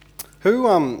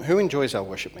Who enjoys our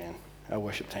worship band, our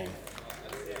worship team?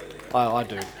 I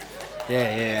do.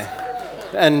 Yeah.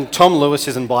 And Tom Lewis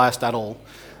isn't biased at all.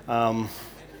 I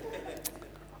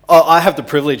have the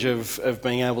privilege of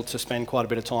being able to spend quite a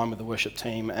bit of time with the worship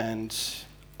team, and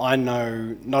I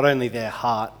know not only their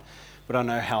heart, but I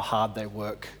know how hard they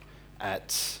work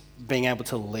at being able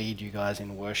to lead you guys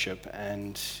in worship,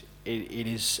 and it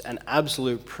is an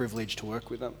absolute privilege to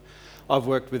work with them. I've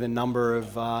worked with a number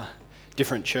of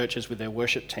different churches with their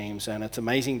worship teams, and it's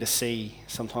amazing to see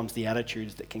sometimes the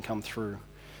attitudes that can come through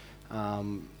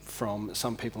from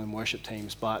some people in worship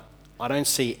teams, but I don't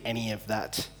see any of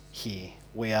that here.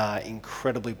 We are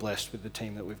incredibly blessed with the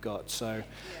team that we've got. So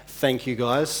thank you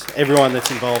guys, everyone that's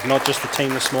involved, not just the team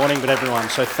this morning, but everyone.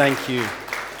 So thank you.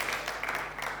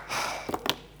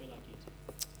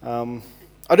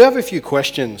 I do have a few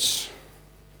questions,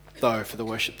 though, for the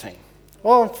worship team.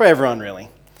 Well, for everyone, really.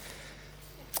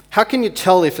 How can you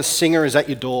tell if a singer is at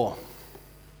your door?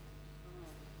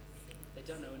 They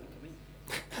don't know when to come in.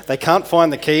 They can't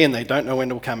find the key and they don't know when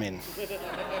to come in.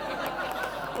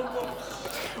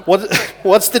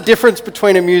 What's the difference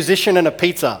between a musician and a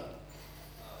pizza?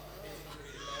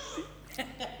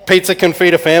 Pizza can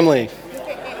feed a family.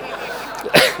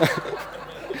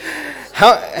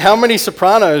 How many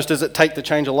sopranos does it take to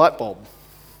change a light bulb?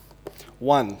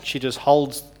 One. She just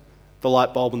holds the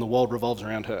light bulb and the world revolves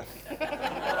around her.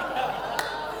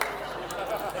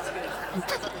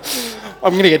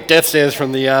 I'm going to get death stares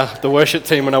from the worship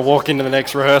team when I walk into the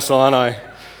next rehearsal, aren't I?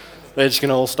 They're just going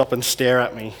to all stop and stare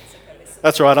at me.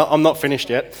 That's right, I'm not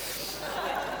finished yet.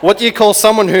 What do you call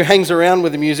someone who hangs around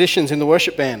with the musicians in the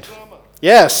worship band?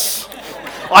 Yes.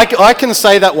 I can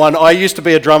say that one. I used to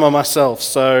be a drummer myself,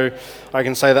 so I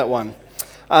can say that one.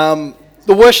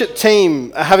 The worship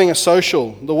team are having a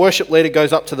social. The worship leader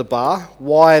goes up to the bar.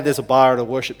 Why there's a bar at a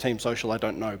worship team social, I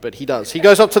don't know, but he does. He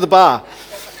goes up to the bar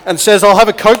and says, "I'll have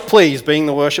a Coke, please," being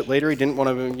the worship leader. He didn't want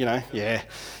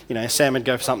to, Sam would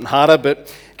go for something harder,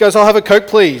 but he goes, "I'll have a Coke,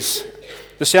 please."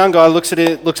 The sound guy looks at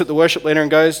the worship leader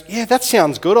and goes, "Yeah, that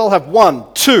sounds good. I'll have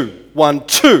 1, 2, 1,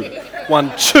 2,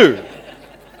 1, 2.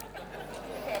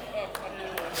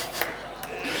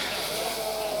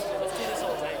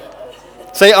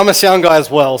 See, I'm a sound guy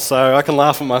as well, so I can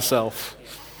laugh at myself.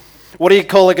 What do you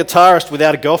call a guitarist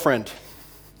without a girlfriend?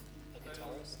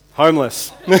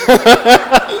 Homeless.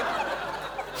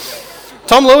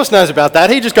 Tom Lewis knows about that.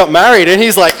 He just got married and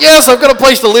he's like, "Yes, I've got a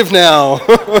place to live now."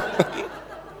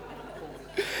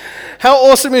 How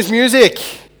awesome is music?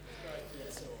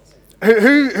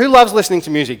 Who loves listening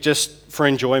to music just for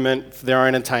enjoyment, for their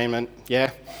own entertainment? Yeah.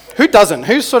 Who doesn't?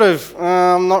 Who's sort of,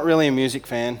 I'm not really a music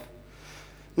fan.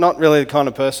 Not really the kind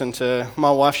of person to, my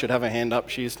wife should have her hand up.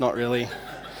 She's not really.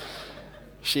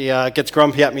 She gets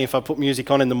grumpy at me if I put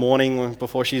music on in the morning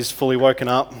before she's fully woken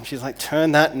up. She's like,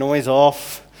 "Turn that noise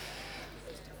off."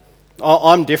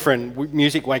 I'm different.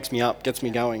 Music wakes me up, gets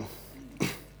me going.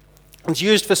 It's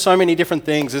used for so many different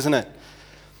things, isn't it?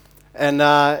 And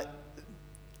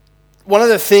one of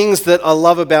the things that I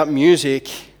love about music,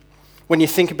 when you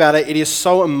think about it, it is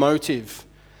so emotive.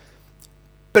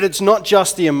 But it's not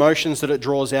just the emotions that it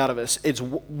draws out of us, it's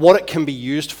what it can be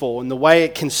used for and the way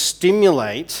it can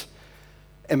stimulate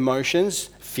emotions,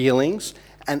 feelings,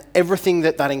 and everything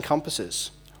that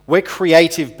encompasses. We're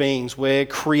creative beings. We're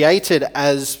created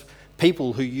as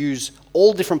people who use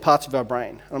all different parts of our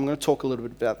brain. And I'm going to talk a little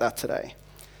bit about that today.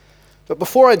 But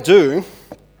before I do,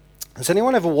 has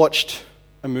anyone ever watched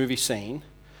a movie scene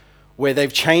where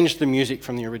they've changed the music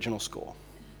from the original score?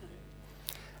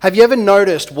 Have you ever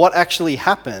noticed what actually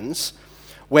happens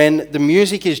when the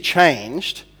music is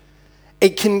changed?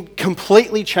 It can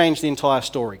completely change the entire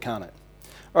story, can't it?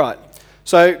 All right,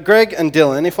 so Greg and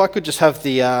Dylan, if I could just have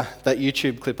that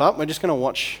YouTube clip up, we're just going to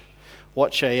watch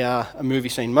a movie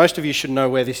scene. Most of you should know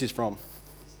where this is from.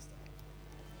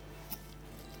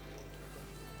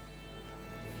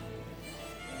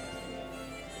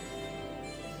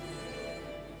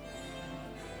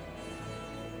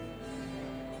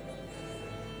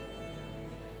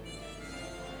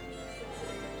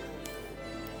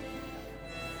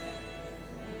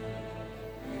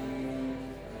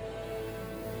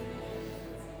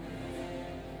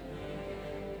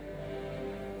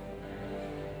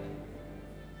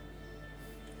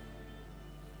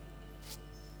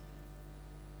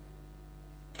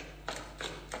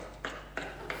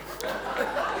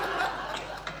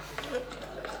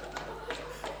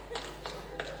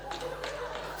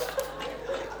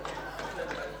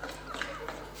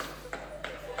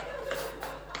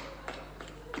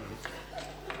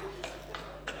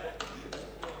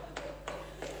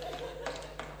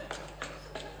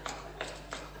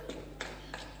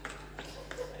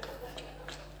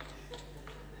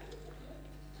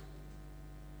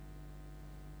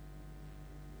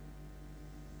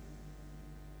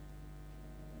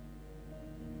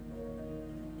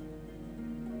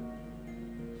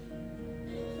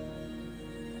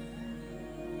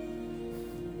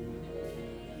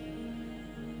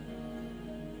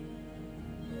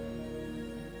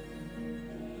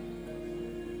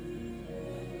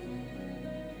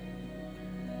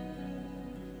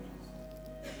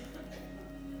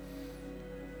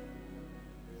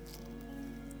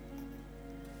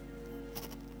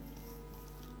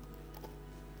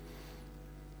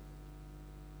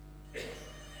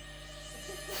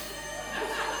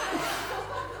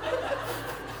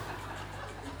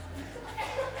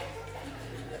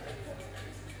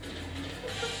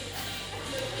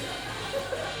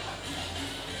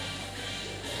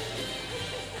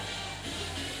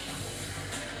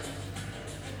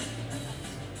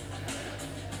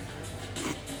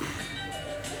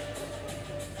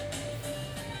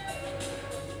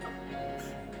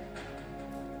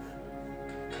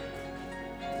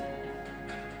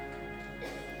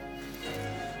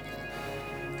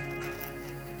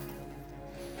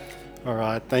 All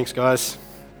right, thanks, guys.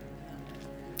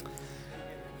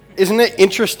 Isn't it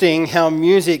interesting how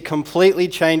music completely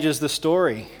changes the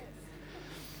story?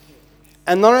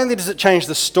 And not only does it change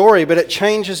the story, but it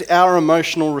changes our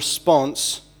emotional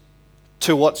response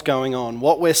to what's going on.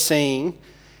 What we're seeing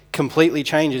completely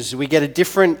changes. We get a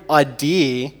different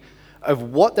idea of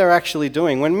what they're actually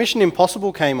doing. When Mission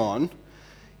Impossible came on,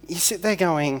 you sit there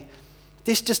going,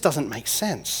 this just doesn't make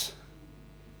sense.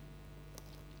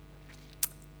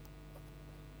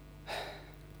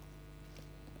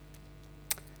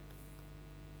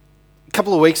 A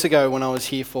couple of weeks ago when I was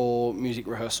here for music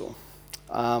rehearsal,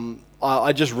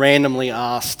 I just randomly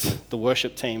asked the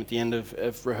worship team at the end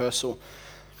of rehearsal,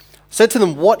 I said to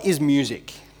them, what is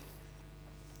music?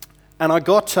 And I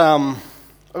got a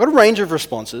range of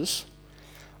responses.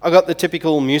 I got the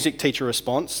typical music teacher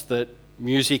response that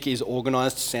music is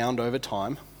organised sound over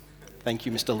time. Thank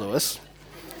you, Mr. Lewis.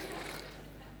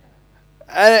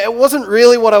 And it wasn't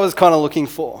really what I was kind of looking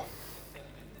for.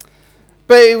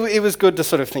 But it was good to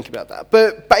sort of think about that.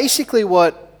 But basically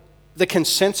what the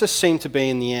consensus seemed to be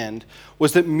in the end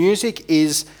was that music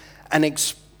is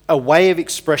a way of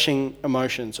expressing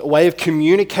emotions, a way of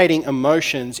communicating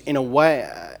emotions in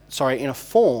a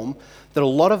form that a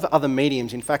lot of other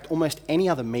mediums, in fact almost any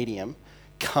other medium,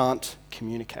 can't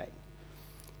communicate.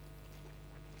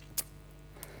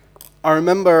 I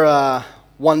remember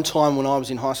one time when I was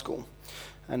in high school,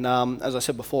 and as I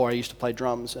said before, I used to play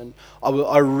drums, and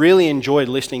I really enjoyed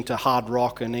listening to hard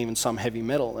rock and even some heavy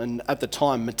metal. And at the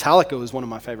time, Metallica was one of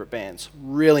my favourite bands.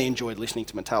 Really enjoyed listening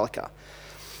to Metallica.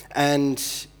 And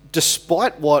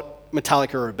despite what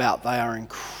Metallica are about, they are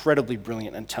incredibly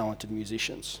brilliant and talented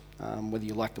musicians, whether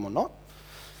you like them or not.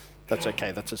 That's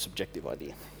okay, that's a subjective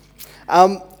idea.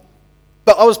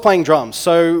 But I was playing drums,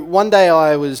 so one day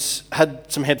I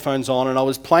had some headphones on and I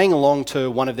was playing along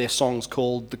to one of their songs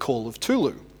called The Call of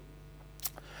Tulu.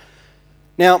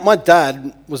 Now, my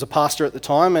dad was a pastor at the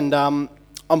time, and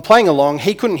I'm playing along.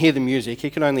 He couldn't hear the music, he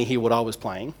could only hear what I was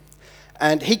playing.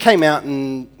 And he came out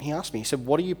and he asked me, he said,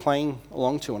 what are you playing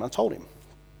along to? And I told him.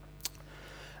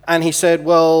 And he said,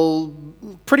 well,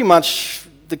 pretty much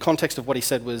the context of what he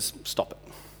said was, stop it.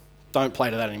 Don't play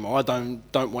to that anymore. I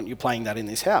don't want you playing that in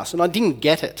this house. And I didn't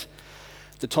get it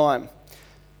at the time.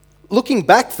 Looking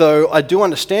back, though, I do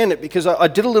understand it because I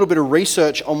did a little bit of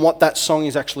research on what that song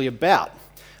is actually about.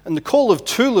 And The Call of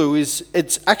Tulu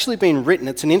it's actually been written,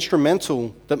 it's an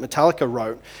instrumental that Metallica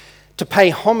wrote to pay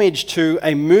homage to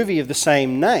a movie of the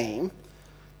same name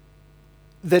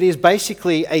that is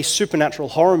basically a supernatural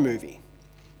horror movie.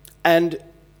 And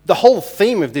the whole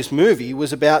theme of this movie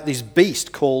was about this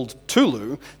beast called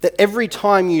Tulu, that every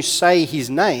time you say his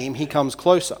name, he comes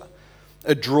closer.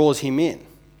 It draws him in.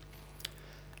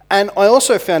 And I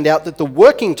also found out that the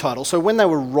working title, so when they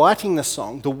were writing the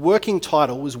song, the working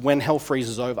title was When Hell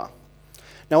Freezes Over.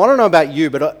 Now, I don't know about you,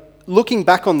 but looking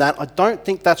back on that, I don't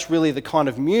think that's really the kind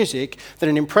of music that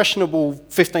an impressionable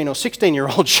 15 or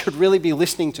 16-year-old should really be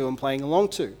listening to and playing along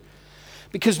to.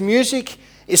 Because music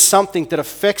is something that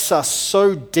affects us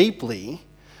so deeply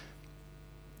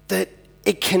that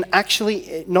it can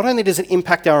actually, not only does it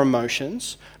impact our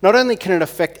emotions, not only can it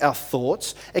affect our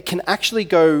thoughts, it can actually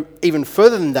go even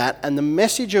further than that, and the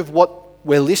message of what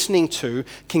we're listening to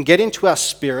can get into our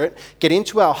spirit, get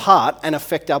into our heart, and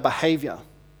affect our behaviour.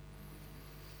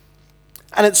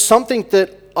 And it's something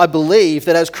that I believe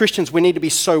that as Christians we need to be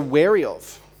so wary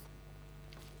of.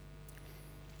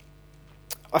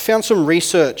 I found some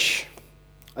research.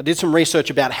 I did some research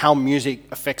about how music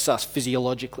affects us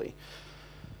physiologically.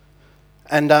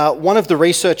 And one of the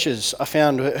researchers I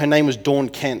found, her name was Dawn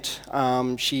Kent.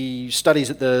 She studies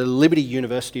at the Liberty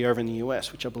University over in the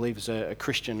US, which I believe is a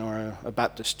Christian or a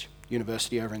Baptist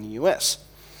university over in the US.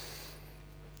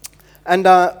 And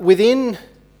within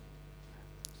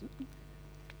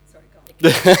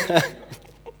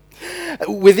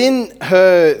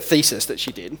her thesis that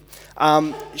she did,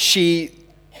 she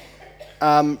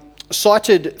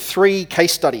cited 3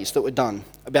 case studies that were done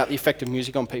about the effect of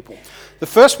music on people. The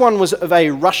first one was of a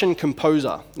Russian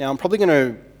composer. Now, I'm probably going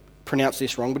to pronounce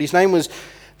this wrong, but his name was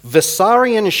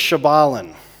Vissarion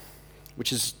Shabalin,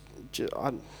 which is,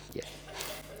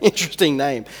 interesting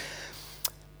name.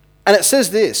 And it says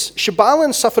this: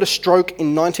 Shabalin suffered a stroke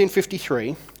in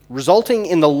 1953, resulting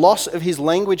in the loss of his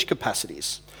language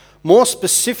capacities, more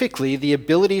specifically the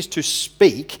abilities to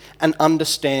speak and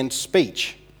understand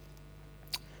speech.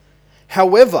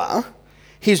 However,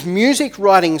 his music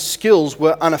writing skills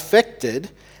were unaffected,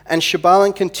 and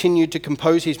Shabalin continued to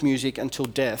compose his music until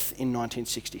death in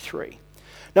 1963.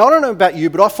 Now, I don't know about you,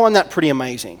 but I find that pretty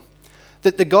amazing.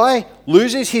 That the guy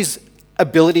loses his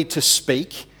ability to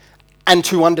speak and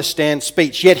to understand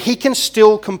speech, yet he can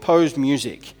still compose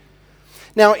music.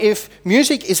 Now, if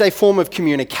music is a form of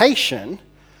communication,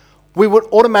 we would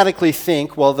automatically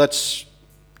think, well, that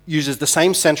uses the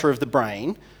same center of the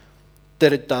brain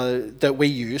that we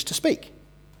use to speak,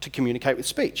 to communicate with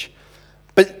speech.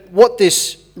 But what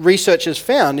this research has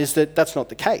found is that that's not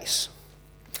the case.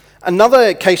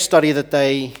 Another case study that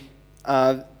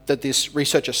this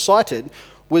researcher cited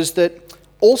was that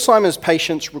Alzheimer's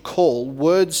patients recall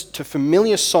words to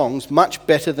familiar songs much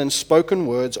better than spoken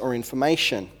words or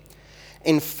information.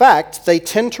 In fact, they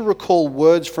tend to recall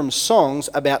words from songs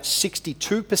about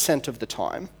 62% of the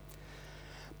time,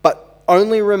 but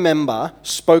only remember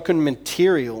spoken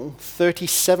material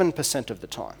 37% of the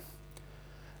time.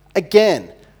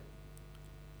 Again,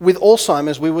 with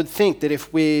Alzheimer's, we would think that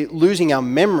if we're losing our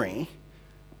memory,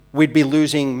 we'd be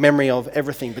losing memory of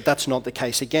everything, but that's not the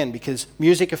case again, because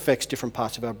music affects different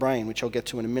parts of our brain, which I'll get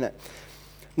to in a minute.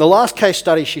 The last case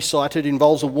study she cited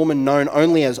involves a woman known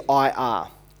only as IR,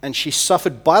 and she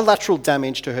suffered bilateral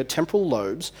damage to her temporal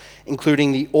lobes,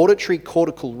 including the auditory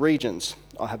cortical regions.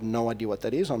 I have no idea what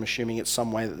that is. I'm assuming it's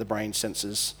some way that the brain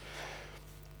senses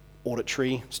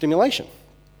auditory stimulation.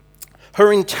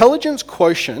 Her intelligence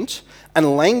quotient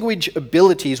and language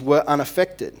abilities were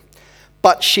unaffected,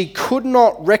 but she could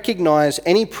not recognize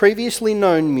any previously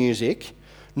known music,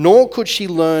 nor could she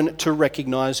learn to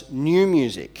recognize new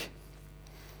music.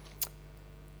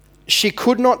 She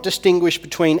could not distinguish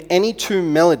between any two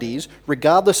melodies,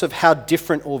 regardless of how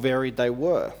different or varied they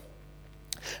were.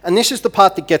 And this is the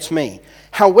part that gets me.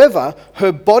 However,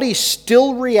 her body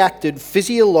still reacted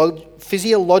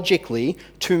physiologically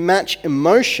to match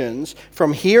emotions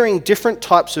from hearing different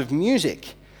types of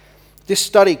music. This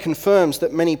study confirms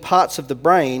that many parts of the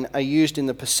brain are used in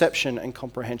the perception and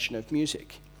comprehension of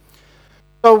music.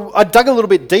 So I dug a little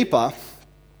bit deeper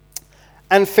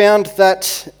and found that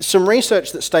some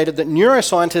research that stated that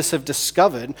neuroscientists have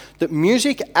discovered that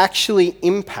music actually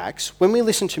impacts, when we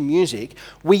listen to music,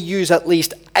 we use at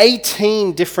least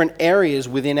 18 different areas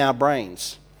within our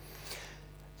brains.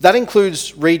 That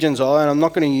includes regions of, and I'm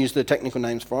not going to use the technical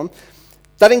names for them,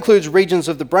 that includes regions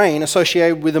of the brain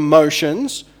associated with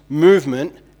emotions,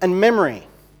 movement, and memory.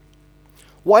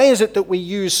 Why is it that we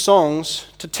use songs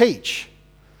to teach?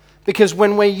 Because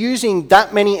when we're using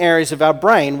that many areas of our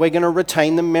brain, we're going to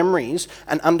retain the memories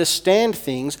and understand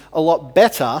things a lot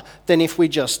better than if we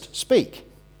just speak.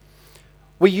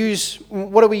 What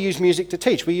do we use music to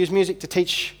teach? We use music to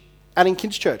teach out in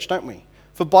kids' church, don't we?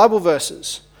 For Bible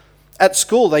verses. At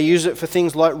school, they use it for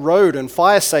things like road and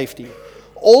fire safety.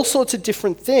 All sorts of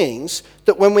different things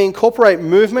that when we incorporate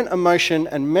movement, emotion,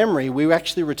 and memory, we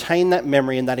actually retain that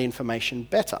memory and that information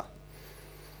better.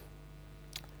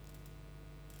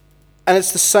 And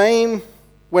it's the same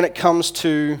when it comes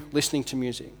to listening to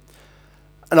music.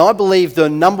 And I believe the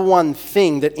number one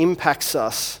thing that impacts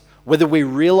us, whether we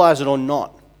realize it or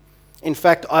not, in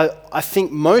fact, I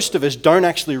think most of us don't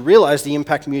actually realize the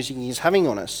impact music is having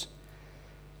on us.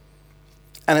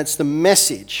 And it's the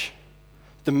message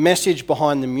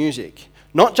behind the music.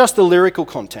 Not just the lyrical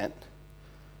content,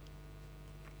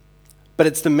 but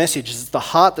it's the message, it's the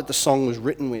heart that the song was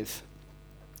written with.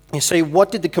 You see,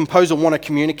 what did the composer want to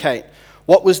communicate?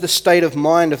 What was the state of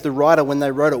mind of the writer when they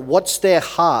wrote it? What's their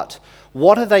heart?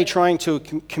 What are they trying to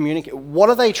communicate? What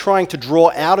are they trying to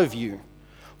draw out of you?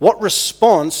 What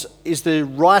response is the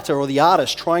writer or the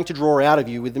artist trying to draw out of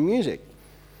you with the music?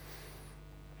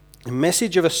 The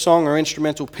message of a song or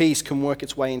instrumental piece can work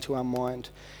its way into our mind,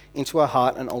 into our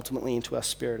heart, and ultimately into our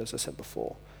spirit, as I said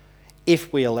before,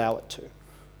 if we allow it to.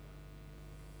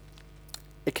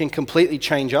 It can completely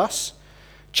change us,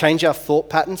 change our thought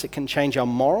patterns, it can change our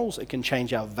morals, it can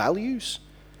change our values,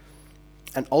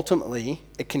 and ultimately,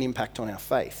 it can impact on our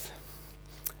faith.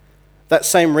 That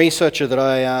same researcher that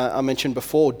I mentioned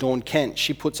before, Dawn Kent,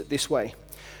 she puts it this way.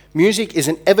 Music is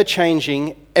an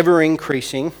ever-changing,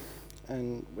 ever-increasing,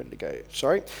 and where did it go?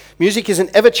 Sorry. Music is an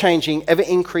ever-changing,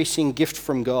 ever-increasing gift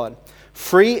from God,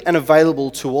 free and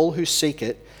available to all who seek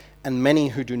it, and many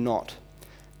who do not.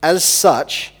 As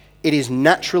such, it is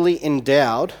naturally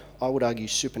endowed, I would argue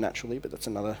supernaturally, but that's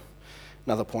another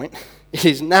point. It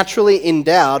is naturally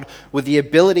endowed with the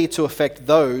ability to affect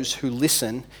those who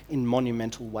listen in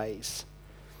monumental ways.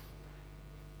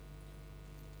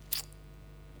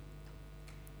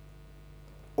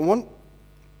 I want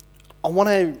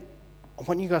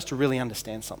you guys to really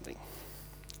understand something.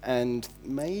 And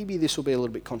maybe this will be a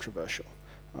little bit controversial.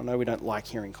 I know we don't like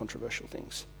hearing controversial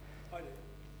things. I do.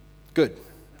 Good.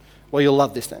 Well, you'll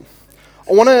love this then.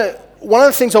 One of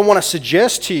the things I want to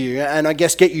suggest to you, and I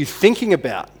guess get you thinking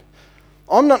about,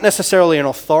 I'm not necessarily an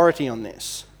authority on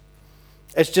this.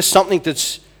 It's just something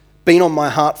that's been on my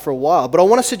heart for a while. But I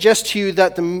want to suggest to you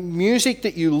that the music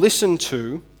that you listen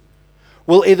to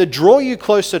will either draw you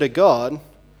closer to God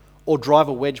or drive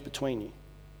a wedge between you.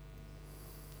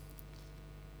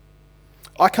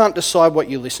 I can't decide what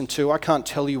you listen to. I can't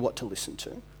tell you what to listen to.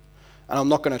 And I'm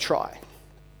not going to try.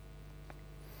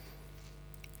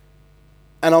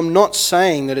 And I'm not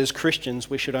saying that as Christians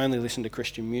we should only listen to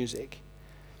Christian music.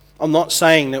 I'm not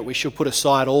saying that we should put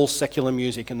aside all secular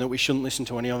music and that we shouldn't listen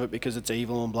to any of it because it's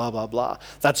evil and blah, blah, blah.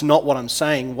 That's not what I'm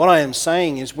saying. What I am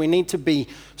saying is we need to be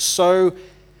so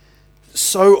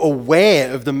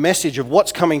aware of the message of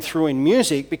what's coming through in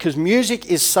music, because music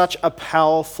is such a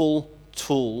powerful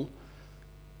tool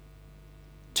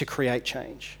to create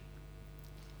change.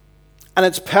 And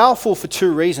it's powerful for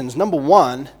two reasons. Number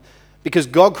one, because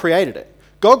God created it.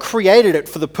 God created it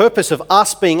for the purpose of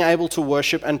us being able to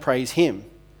worship and praise Him.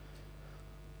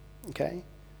 Okay?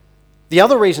 The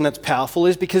other reason it's powerful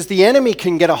is because the enemy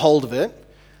can get a hold of it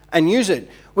and use it.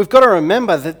 We've got to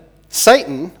remember that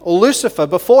Satan, or Lucifer,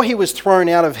 before he was thrown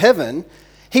out of heaven,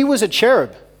 he was a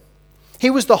cherub. He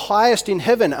was the highest in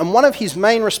heaven, and one of his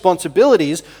main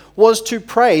responsibilities was to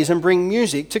praise and bring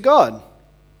music to God.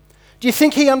 Do you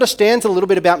think he understands a little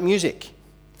bit about music?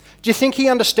 Do you think he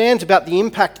understands about the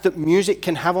impact that music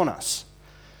can have on us?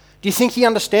 Do you think he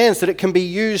understands that it can be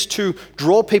used to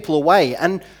draw people away?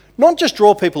 And not just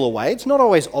draw people away, it's not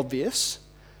always obvious.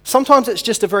 Sometimes it's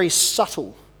just a very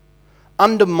subtle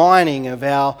undermining of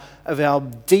our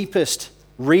deepest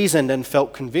reasoned and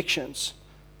felt convictions,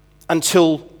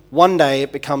 until one day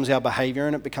it becomes our behavior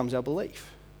and it becomes our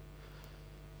belief.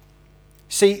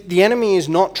 See, the enemy is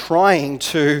not trying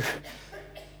to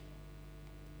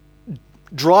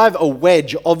drive a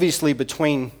wedge, obviously,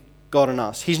 between God and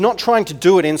us. He's not trying to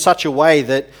do it in such a way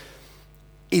that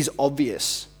is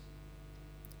obvious.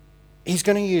 He's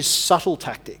going to use subtle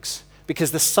tactics,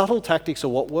 because the subtle tactics are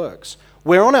what works.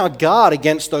 We're on our guard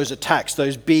against those attacks,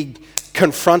 those big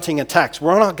confronting attacks.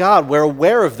 We're on our guard. We're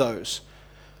aware of those.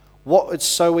 What it's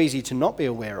so easy to not be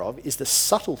aware of is the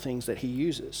subtle things that he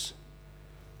uses.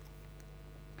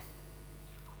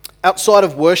 Outside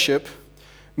of worship,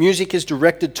 music is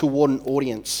directed toward an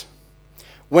audience.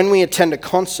 When we attend a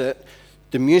concert,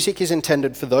 the music is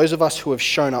intended for those of us who have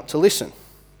shown up to listen.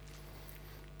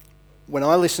 When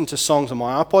I listen to songs on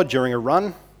my iPod during a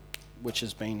run, which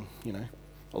has been,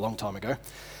 a long time ago,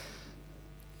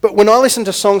 but when I listen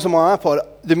to songs on my iPod,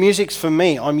 the music's for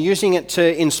me. I'm using it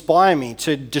to inspire me,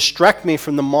 to distract me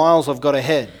from the miles I've got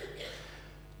ahead,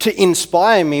 to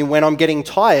inspire me when I'm getting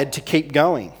tired to keep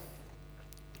going.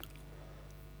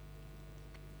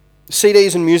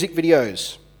 CDs and music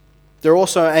videos, they're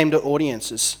also aimed at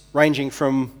audiences ranging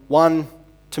from 1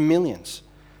 to millions.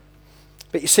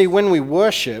 But you see, when we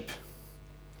worship,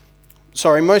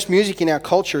 most music in our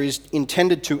culture is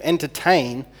intended to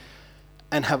entertain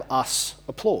and have us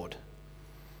applaud.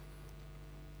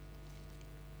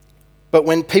 But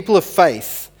when people of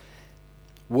faith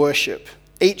worship,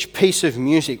 each piece of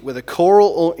music, whether choral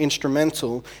or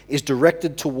instrumental, is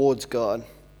directed towards God.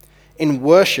 In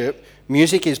worship,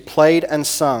 music is played and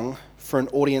sung for an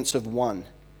audience of one,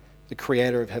 the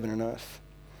Creator of heaven and earth.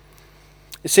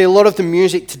 You see, a lot of the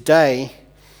music today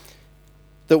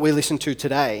that we listen to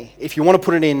today, if you want to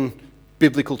put it in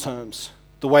biblical terms,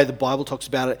 the way the Bible talks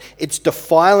about it, it's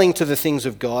defiling to the things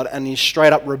of God and is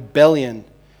straight up rebellion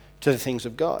to the things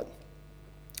of God.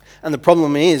 And the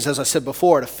problem is, as I said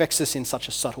before, it affects us in such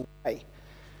a subtle way.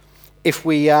 If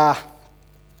we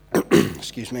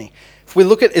if we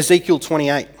look at Ezekiel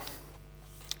 28,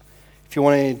 if you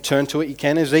want to turn to it, you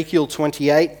can. Ezekiel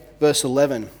 28, verse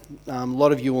 11. A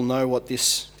lot of you will know what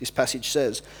this passage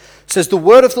says. It says, "The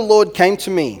word of the Lord came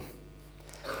to me.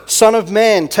 Son of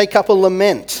man, take up a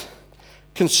lament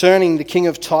concerning the king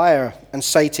of Tyre and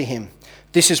say to him,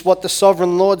 this is what the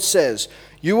sovereign Lord says.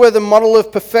 You are the model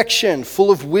of perfection,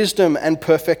 full of wisdom and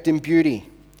perfect in beauty.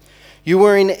 You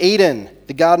were in Eden,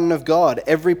 the garden of God.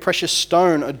 Every precious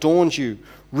stone adorns you,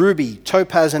 ruby,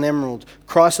 topaz and emerald,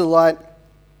 chrysolite,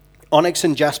 onyx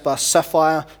and jasper,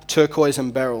 sapphire, turquoise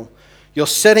and beryl. Your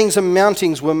settings and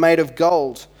mountings were made of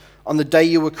gold. On the day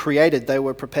you were created, they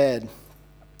were prepared.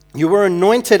 You were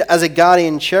anointed as a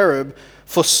guardian cherub,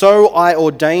 for so I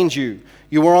ordained you.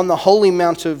 You were on the holy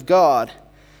mount of God.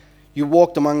 You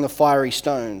walked among the fiery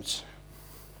stones."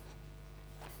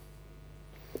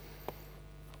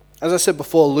 As I said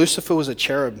before, Lucifer was a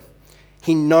cherub.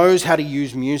 He knows how to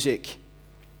use music.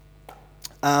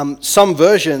 Some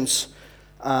versions,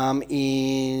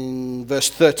 in verse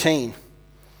 13,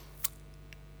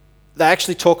 they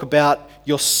actually talk about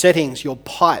your settings, your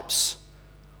pipes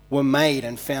were made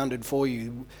and founded for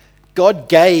you. God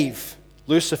gave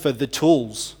Lucifer the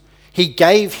tools. He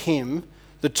gave him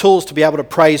the tools to be able to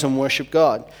praise and worship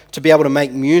God, to be able to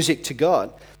make music to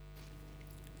God.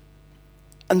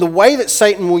 And the way that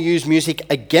Satan will use music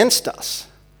against us,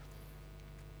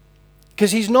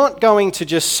 because he's not going to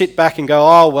just sit back and go,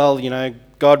 oh, well,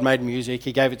 God made music,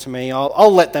 he gave it to me,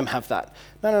 I'll let them have that.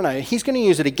 No. He's going to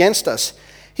use it against us.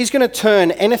 He's going to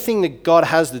turn anything that God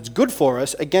has that's good for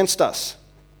us against us.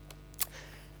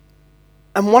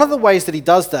 And one of the ways that he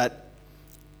does that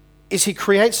is he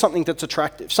creates something that's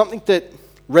attractive, something that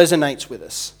resonates with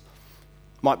us.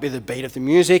 It might be the beat of the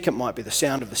music, it might be the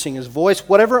sound of the singer's voice,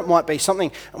 whatever it might be,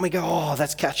 something, and we go, oh,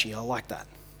 that's catchy, I like that.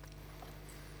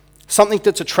 Something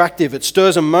that's attractive, it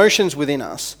stirs emotions within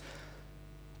us.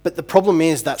 But the problem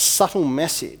is that subtle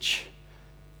message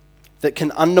that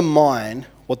can undermine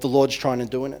what the Lord's trying to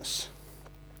do in us,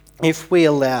 if we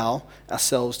allow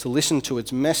ourselves to listen to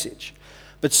its message.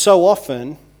 But so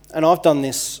often, and I've done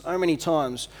this so many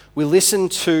times, we listen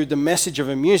to the message of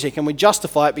a music and we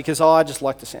justify it because, I just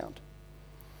like the sound.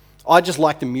 I just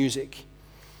like the music.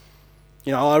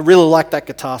 I really like that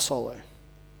guitar solo.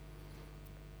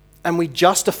 And we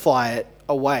justify it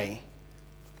away,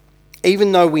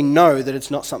 even though we know that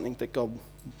it's not something that God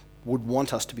would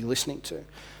want us to be listening to.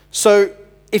 So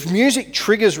if music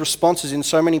triggers responses in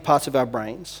so many parts of our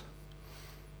brains,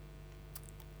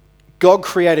 God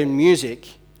created music.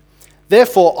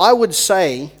 Therefore, I would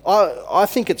say, I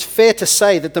think it's fair to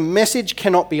say that the message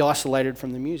cannot be isolated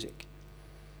from the music.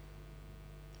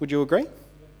 Would you agree?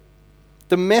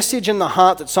 The message in the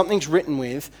heart that something's written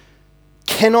with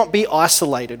cannot be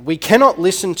isolated. We cannot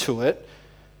listen to it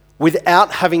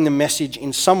without having the message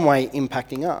in some way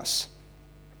impacting us.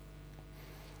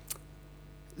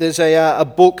 There's a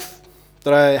book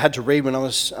that I had to read when I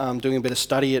was doing a bit of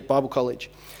study at Bible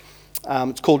college.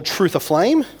 It's called Truth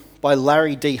Aflame by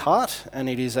Larry D. Hart, and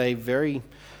it is a very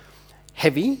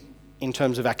heavy, in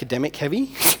terms of academic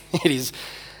heavy.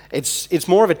 It's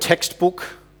more of a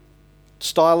textbook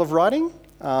style of writing.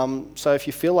 So if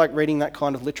you feel like reading that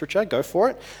kind of literature, go for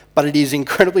it. But it is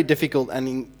incredibly difficult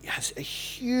and it has a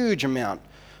huge amount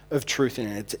of truth in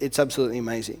it. It's absolutely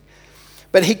amazing.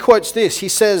 But he quotes this. He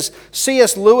says,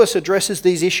 C.S. Lewis addresses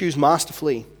these issues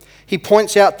masterfully. He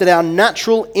points out that our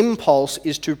natural impulse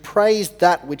is to praise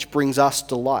that which brings us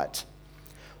delight.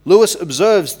 Lewis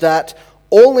observes that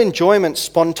all enjoyment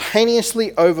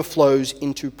spontaneously overflows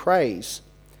into praise.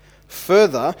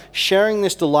 Further, sharing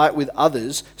this delight with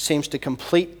others seems to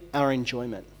complete our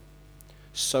enjoyment.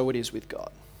 So it is with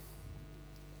God.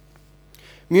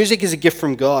 Music is a gift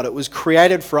from God. It was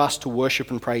created for us to worship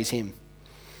and praise Him.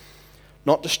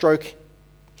 Not to stroke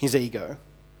His ego,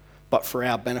 but for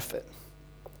our benefit.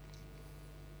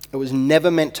 It was never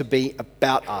meant to be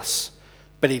about us,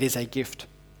 but it is a gift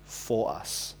for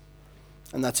us.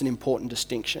 And that's an important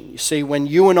distinction. You see, when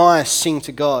you and I sing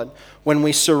to God, when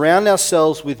we surround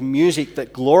ourselves with music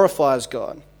that glorifies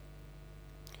God,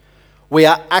 we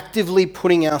are actively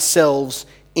putting ourselves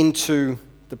into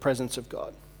the presence of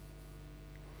God.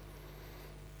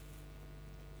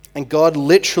 And God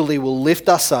literally will lift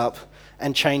us up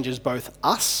and changes both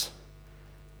us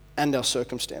and our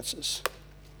circumstances.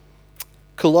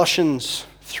 Colossians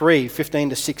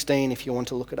 3:15-16, if you want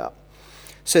to look it up,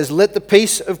 says, "Let the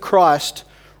peace of Christ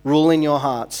rule in your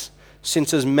hearts,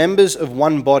 since as members of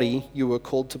one body you were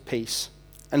called to peace,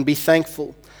 and be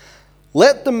thankful.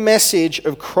 Let the message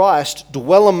of Christ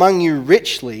dwell among you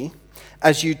richly,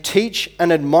 as you teach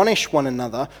and admonish one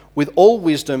another with all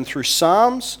wisdom through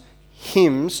psalms,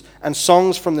 hymns, and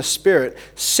songs from the Spirit,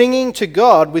 singing to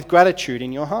God with gratitude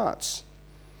in your hearts."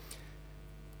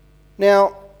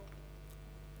 Now,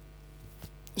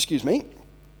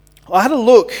 I had a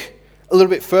look a little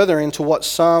bit further into what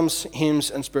psalms,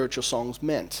 hymns, and spiritual songs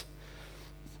meant.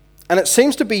 And it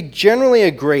seems to be generally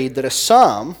agreed that a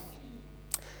psalm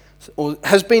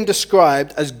has been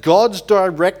described as God's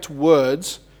direct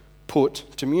words put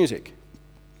to music.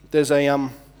 There's a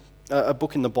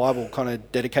book in the Bible kind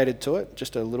of dedicated to it,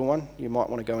 just a little one. You might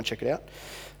want to go and check it out.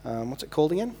 What's it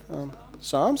called again?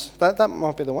 Psalms? That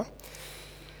might be the one.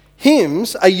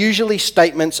 Hymns are usually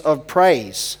statements of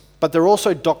praise, but they're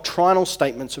also doctrinal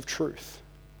statements of truth.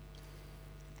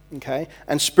 Okay?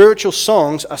 And spiritual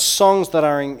songs are songs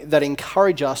that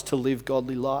encourage us to live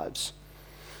godly lives.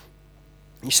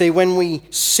 You see, when we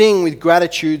sing with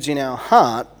gratitudes in our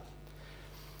heart,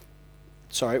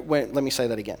 let me say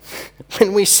that again.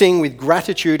 When we sing with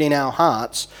gratitude in our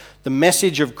hearts, the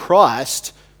message of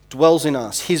Christ dwells in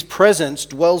us. His presence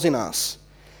dwells in us.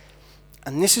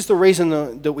 And this is the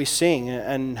reason that we sing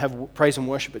and have praise and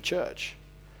worship at church.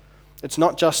 It's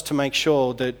not just to make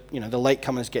sure that the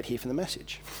latecomers get here for the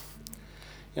message.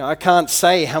 I can't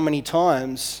say how many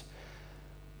times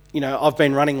I've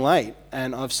been running late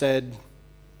and I've said,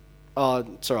 oh,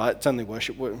 it's all right, it's only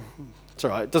worship. It's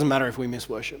all right, it doesn't matter if we miss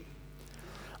worship.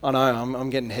 I know, I'm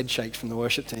getting head shakes from the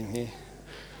worship team here.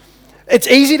 It's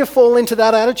easy to fall into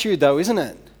that attitude though, isn't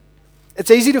it?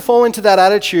 It's easy to fall into that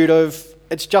attitude of,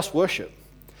 it's just worship.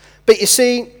 But you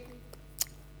see,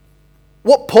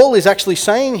 what Paul is actually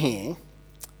saying here,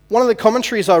 one of the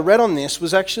commentaries I read on this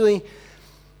was actually,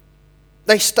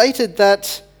 they stated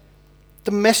that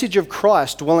the message of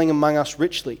Christ dwelling among us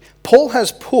richly. Paul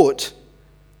has put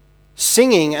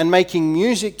singing and making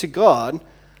music to God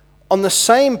on the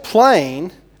same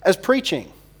plane as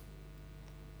preaching.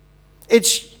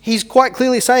 He's quite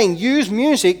clearly saying, use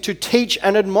music to teach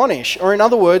and admonish, or in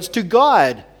other words, to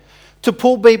guide, to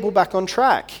pull people back on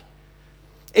track.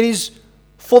 It is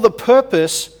for the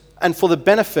purpose and for the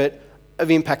benefit of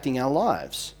impacting our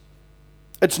lives.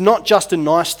 It's not just a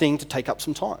nice thing to take up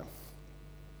some time.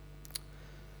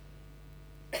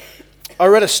 I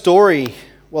read a story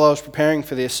while I was preparing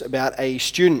for this about a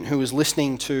student who was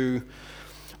listening to,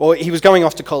 or he was going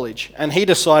off to college, and he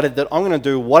decided that I'm going to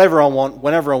do whatever I want,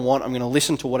 whenever I want, I'm going to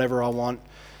listen to whatever I want,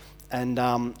 and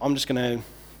I'm just going to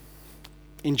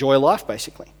enjoy life,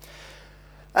 basically.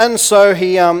 And so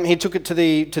he took it to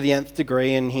the nth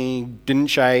degree, and he didn't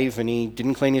shave, and he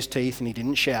didn't clean his teeth, and he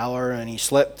didn't shower, and he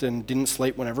slept and didn't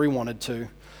sleep whenever he wanted to,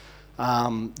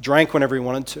 drank whenever he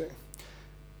wanted to.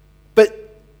 But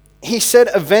he said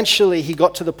eventually he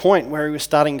got to the point where he was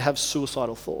starting to have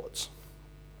suicidal thoughts.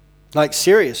 Like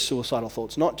serious suicidal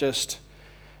thoughts, not just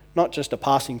a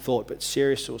passing thought, but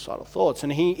serious suicidal thoughts.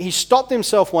 And he stopped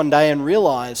himself one day and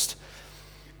realized,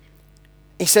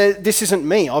 he said, this isn't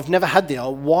me. I've never had this.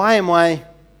 Why am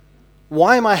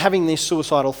I having these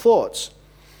suicidal thoughts?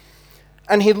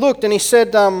 And he looked and he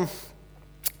said,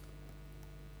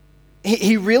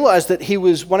 he realized that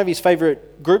one of his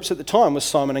favorite groups at the time was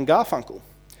Simon and Garfunkel.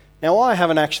 Now, I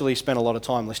haven't actually spent a lot of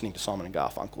time listening to Simon and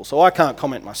Garfunkel, so I can't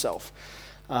comment myself.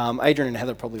 Adrian and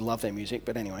Heather probably love their music,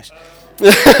 but anyways.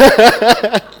 We're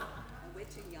too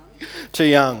young. Too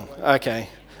young, okay.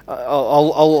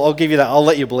 I'll give you that. I'll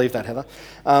let you believe that, Heather.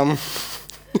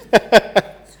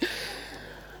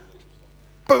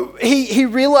 But he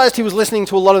realized he was listening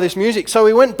to a lot of this music, so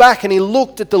he went back and he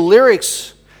looked at the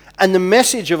lyrics and the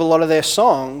message of a lot of their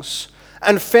songs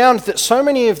and found that so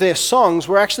many of their songs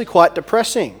were actually quite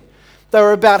depressing. They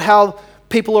were about how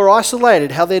people are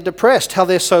isolated, how they're depressed, how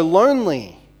they're so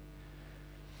lonely.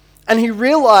 And he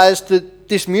realized that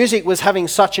this music was having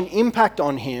such an impact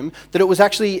on him that it was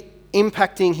actually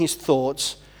impacting his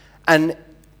thoughts and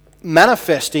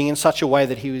manifesting in such a way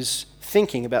that he was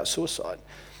thinking about suicide.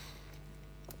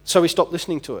 So he stopped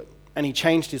listening to it and he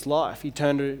changed his life. He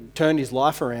turned his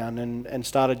life around and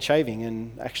started shaving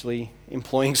and actually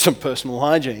employing some personal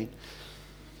hygiene.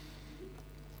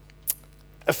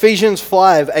 Ephesians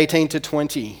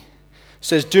 5:18-20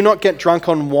 says, "Do not get drunk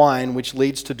on wine, which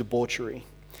leads to debauchery.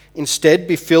 Instead,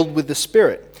 be filled with the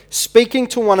Spirit, speaking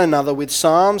to one another with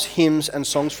psalms, hymns, and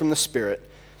songs from the Spirit.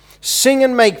 Sing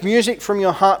and make music from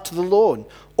your heart to the Lord,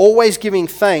 always giving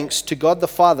thanks to God the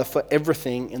Father for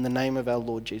everything in the name of our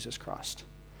Lord Jesus Christ."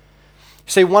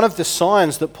 See, one of the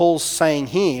signs that Paul's saying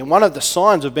here, one of the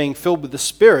signs of being filled with the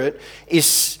Spirit,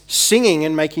 is singing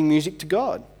and making music to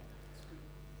God.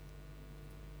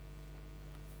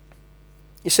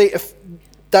 You see, if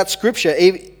that scripture,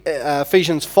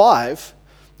 Ephesians 5,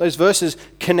 those verses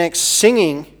connects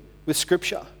singing with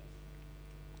scripture.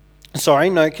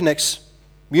 Connects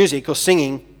music or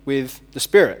singing with the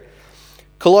Spirit.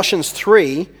 Colossians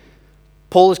 3,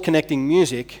 Paul is connecting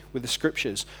music with the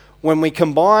scriptures. When we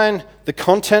combine the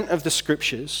content of the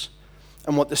scriptures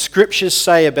and what the scriptures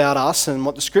say about us and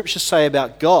what the scriptures say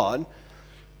about God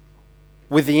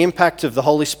with the impact of the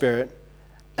Holy Spirit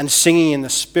and singing in the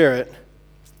Spirit,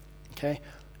 okay,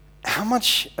 how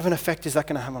much of an effect is that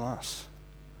going to have on us?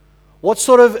 What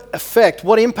sort of effect,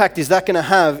 what impact is that going to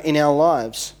have in our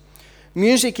lives?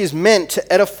 Music is meant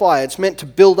to edify, it's meant to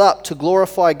build up, to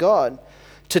glorify God,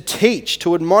 to teach,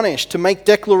 to admonish, to make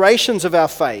declarations of our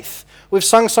faith. We've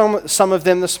sung some of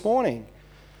them this morning.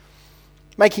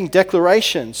 Making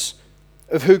declarations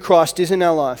of who Christ is in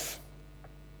our life.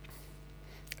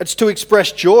 It's to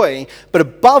express joy, but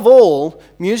above all,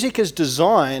 music is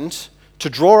designed to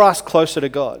draw us closer to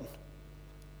God.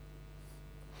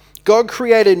 God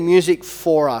created music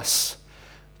for us,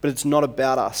 but it's not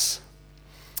about us.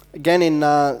 Again, in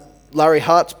Larry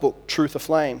Hart's book, Truth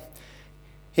Aflame,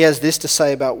 he has this to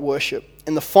say about worship.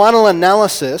 In the final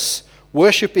analysis,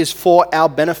 worship is for our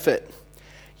benefit.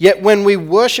 Yet when we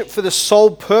worship for the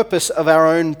sole purpose of our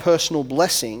own personal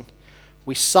blessing,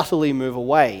 we subtly move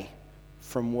away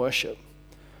from worship.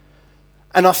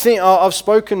 And I think I've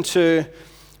spoken to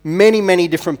many, many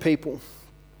different people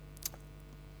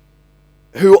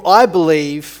who I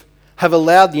believe have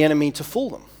allowed the enemy to fool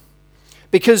them.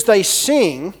 Because they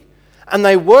sing and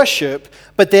they worship,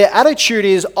 but their attitude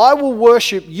is, I will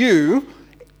worship you,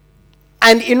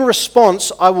 and in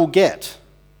response, I will get.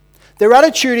 Their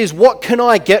attitude is, what can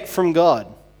I get from God?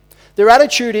 Their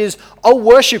attitude is, I'll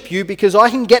worship you because I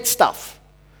can get stuff.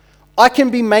 I can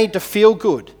be made to feel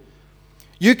good.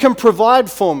 You can provide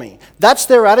for me. That's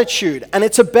their attitude, and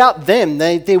it's about them.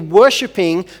 They're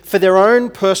worshiping for their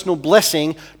own personal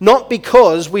blessing, not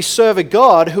because we serve a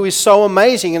God who is so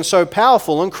amazing and so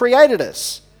powerful and created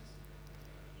us.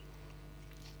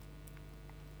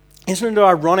 Isn't it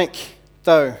ironic,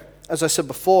 though, as I said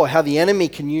before, how the enemy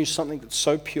can use something that's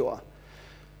so pure,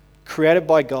 created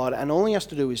by God, and all he has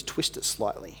to do is twist it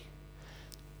slightly.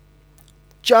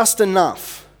 Just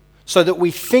enough so that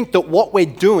we think that what we're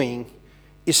doing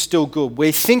is still good.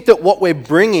 We think that what we're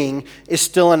bringing is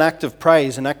still an act of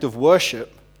praise, an act of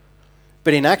worship,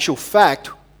 but in actual fact,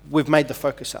 we've made the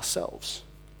focus ourselves.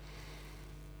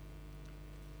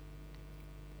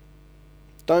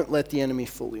 Don't let the enemy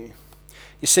fool you.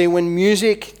 You see, when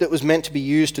music that was meant to be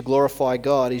used to glorify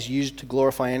God is used to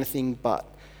glorify anything but,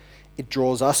 it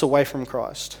draws us away from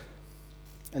Christ.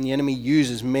 And the enemy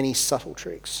uses many subtle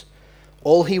tricks.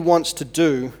 All he wants to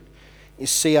do is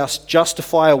see us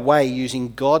justify away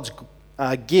using God's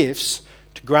gifts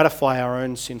to gratify our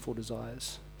own sinful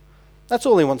desires. That's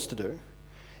all he wants to do.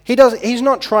 He's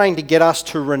not trying to get us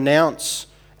to renounce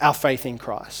our faith in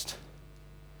Christ.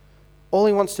 All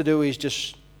he wants to do is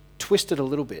just twist it a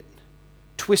little bit.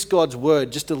 Twist God's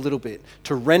word just a little bit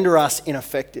to render us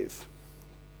ineffective.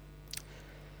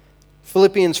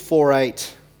 Philippians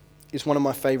 4:8 is one of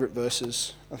my favorite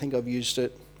verses. I think I've used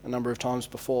it a number of times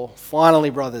before.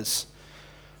 Finally, brothers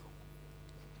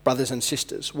and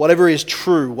sisters, whatever is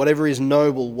true, whatever is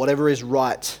noble, whatever is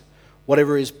right,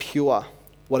 whatever is pure,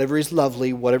 whatever is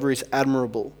lovely, whatever is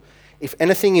admirable, if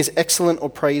anything is excellent or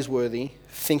praiseworthy,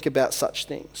 think about such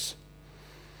things.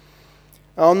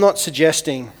 Now, I'm not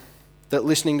suggesting that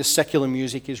listening to secular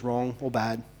music is wrong or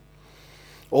bad,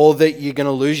 or that you're going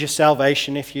to lose your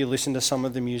salvation if you listen to some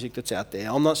of the music that's out there.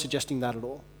 I'm not suggesting that at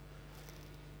all.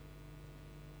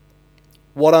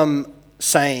 What I'm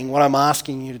saying, what I'm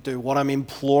asking you to do, what I'm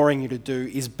imploring you to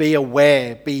do is be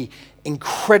aware, be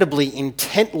incredibly,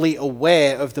 intently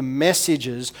aware of the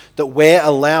messages that we're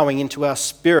allowing into our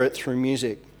spirit through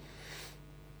music.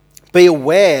 Be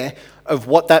aware of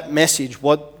what that message,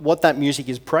 what that music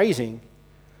is praising.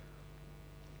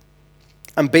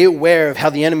 And be aware of how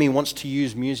the enemy wants to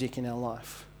use music in our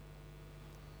life.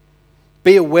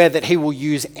 Be aware that he will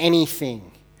use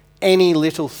anything, any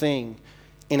little thing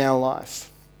in our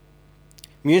life.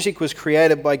 Music was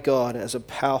created by God as a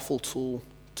powerful tool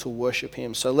to worship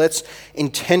him. So let's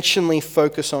intentionally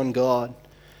focus on God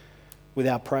with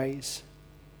our praise.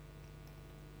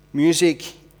 Music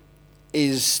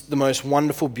is the most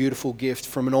wonderful, beautiful gift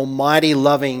from an almighty,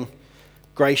 loving,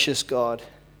 gracious God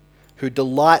who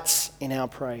delights in our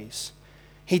praise.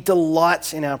 He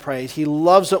delights in our praise. He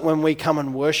loves it when we come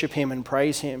and worship him and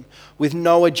praise him with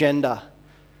no agenda,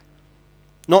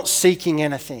 not seeking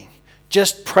anything,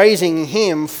 just praising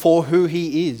him for who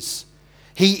he is.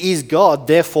 He is God,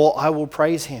 therefore I will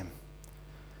praise him.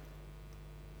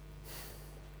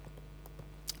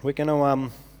 We're going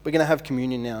to have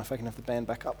communion now, if I can have the band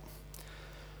back up.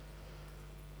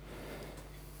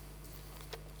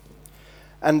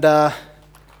 And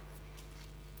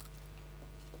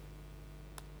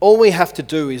all we have to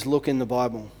do is look in the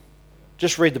Bible.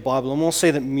 Just read the Bible and we'll see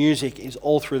that music is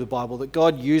all through the Bible, that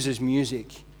God uses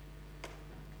music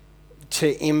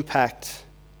to impact.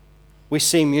 We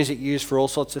see music used for all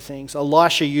sorts of things.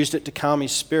 Elisha used it to calm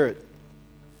his spirit.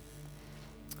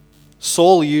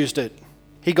 Saul used it.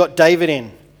 He got David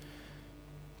in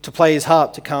to play his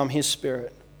harp to calm his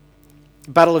spirit.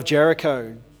 The Battle of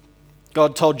Jericho,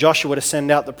 God told Joshua to send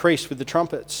out the priests with the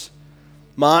trumpets,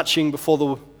 marching before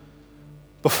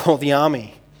the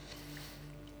army.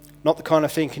 Not the kind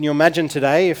of thing. Can you imagine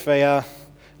today if a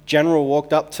general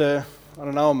walked up to,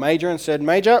 a major and said,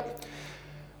 "Major,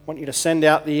 I want you to send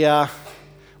out the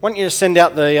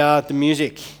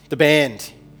music, the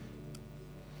band.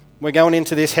 We're going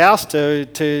into this house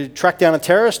to track down a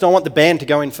terrorist. I want the band to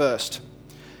go in first."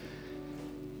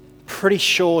 Pretty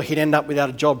sure he'd end up without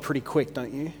a job pretty quick,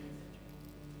 don't you?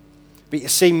 But you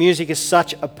see, music is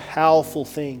such a powerful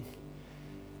thing.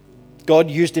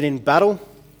 God used it in battle,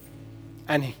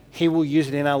 and he will use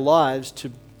it in our lives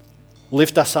to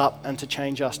lift us up and to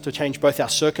change both our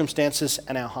circumstances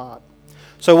and our heart.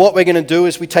 So what we're going to do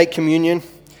is we take communion.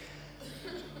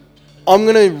 I'm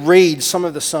going to read some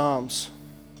of the Psalms.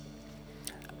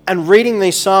 And reading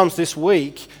these Psalms this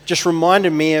week just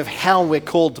reminded me of how we're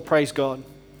called to praise God,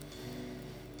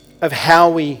 of how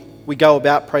we go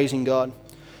about praising God.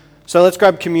 So let's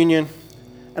grab communion.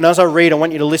 And as I read, I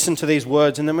want you to listen to these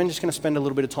words, and then we're just going to spend a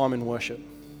little bit of time in worship.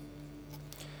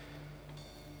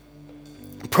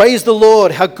 Praise the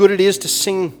Lord, how good it is to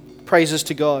sing praises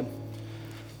to God.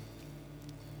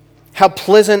 How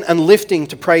pleasant and lifting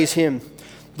to praise Him.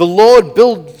 The Lord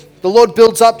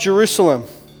builds up Jerusalem.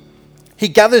 He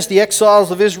gathers the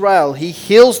exiles of Israel. He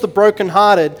heals the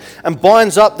brokenhearted and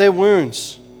binds up their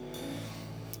wounds.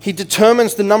 He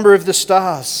determines the number of the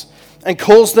stars and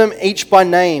calls them each by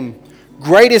name.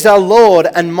 Great is our Lord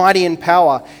and mighty in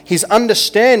power. His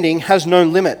understanding has no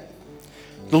limit.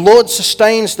 The Lord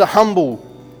sustains the humble,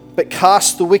 but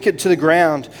casts the wicked to the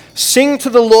ground. Sing to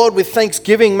the Lord with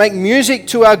thanksgiving. Make music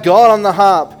to our God on the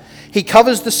harp. He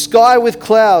covers the sky with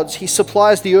clouds. He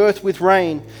supplies the earth with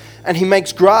rain, and He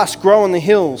makes grass grow on the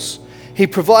hills. He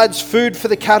provides food for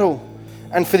the cattle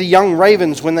and for the young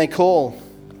ravens when they call.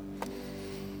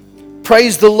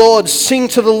 Praise the Lord. Sing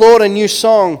to the Lord a new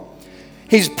song.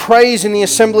 His praise in the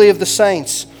assembly of the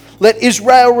saints. Let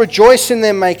Israel rejoice in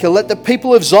their Maker. Let the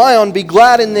people of Zion be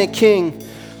glad in their King.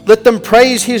 Let them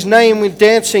praise His name with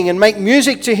dancing and make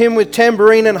music to Him with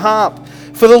tambourine and harp.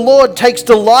 For the Lord takes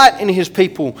delight in His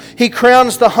people. He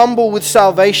crowns the humble with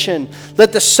salvation.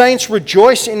 Let the saints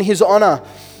rejoice in His honor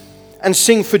and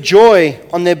sing for joy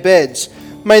on their beds.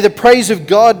 May the praise of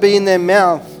God be in their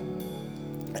mouth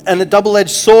and a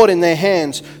double-edged sword in their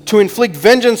hands, to inflict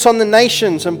vengeance on the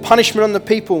nations and punishment on the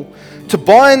people, to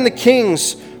bind the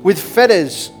kings with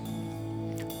fetters,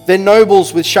 their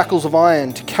nobles with shackles of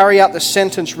iron, to carry out the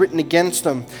sentence written against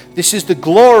them. This is the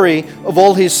glory of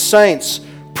all His saints.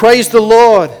 Praise the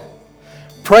Lord.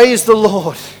 Praise the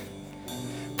Lord.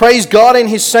 Praise God in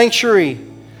His sanctuary.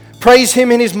 Praise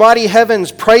Him in His mighty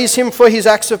heavens. Praise Him for His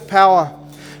acts of power.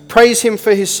 Praise Him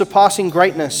for His surpassing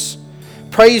greatness.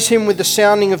 Praise Him with the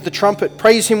sounding of the trumpet.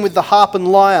 Praise Him with the harp and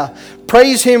lyre.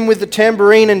 Praise Him with the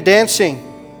tambourine and dancing.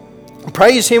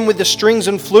 Praise Him with the strings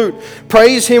and flute.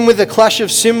 Praise Him with the clash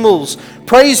of cymbals.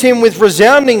 Praise Him with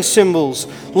resounding cymbals.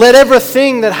 Let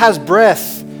everything that has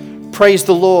breath praise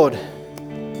the Lord.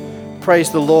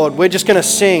 Praise the Lord. We're just going to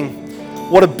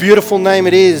sing. What a beautiful name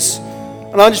it is.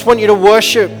 And I just want you to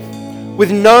worship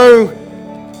with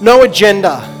no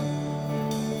agenda.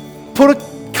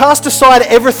 Cast aside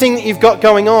everything that you've got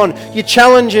going on, your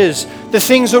challenges, the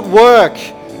things at work,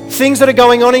 things that are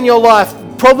going on in your life,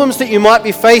 problems that you might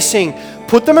be facing.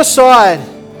 Put them aside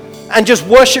and just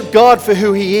worship God for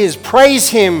who He is. Praise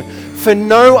Him for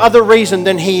no other reason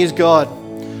than He is God.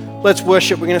 Let's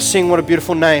worship. We're going to sing What a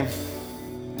Beautiful Name.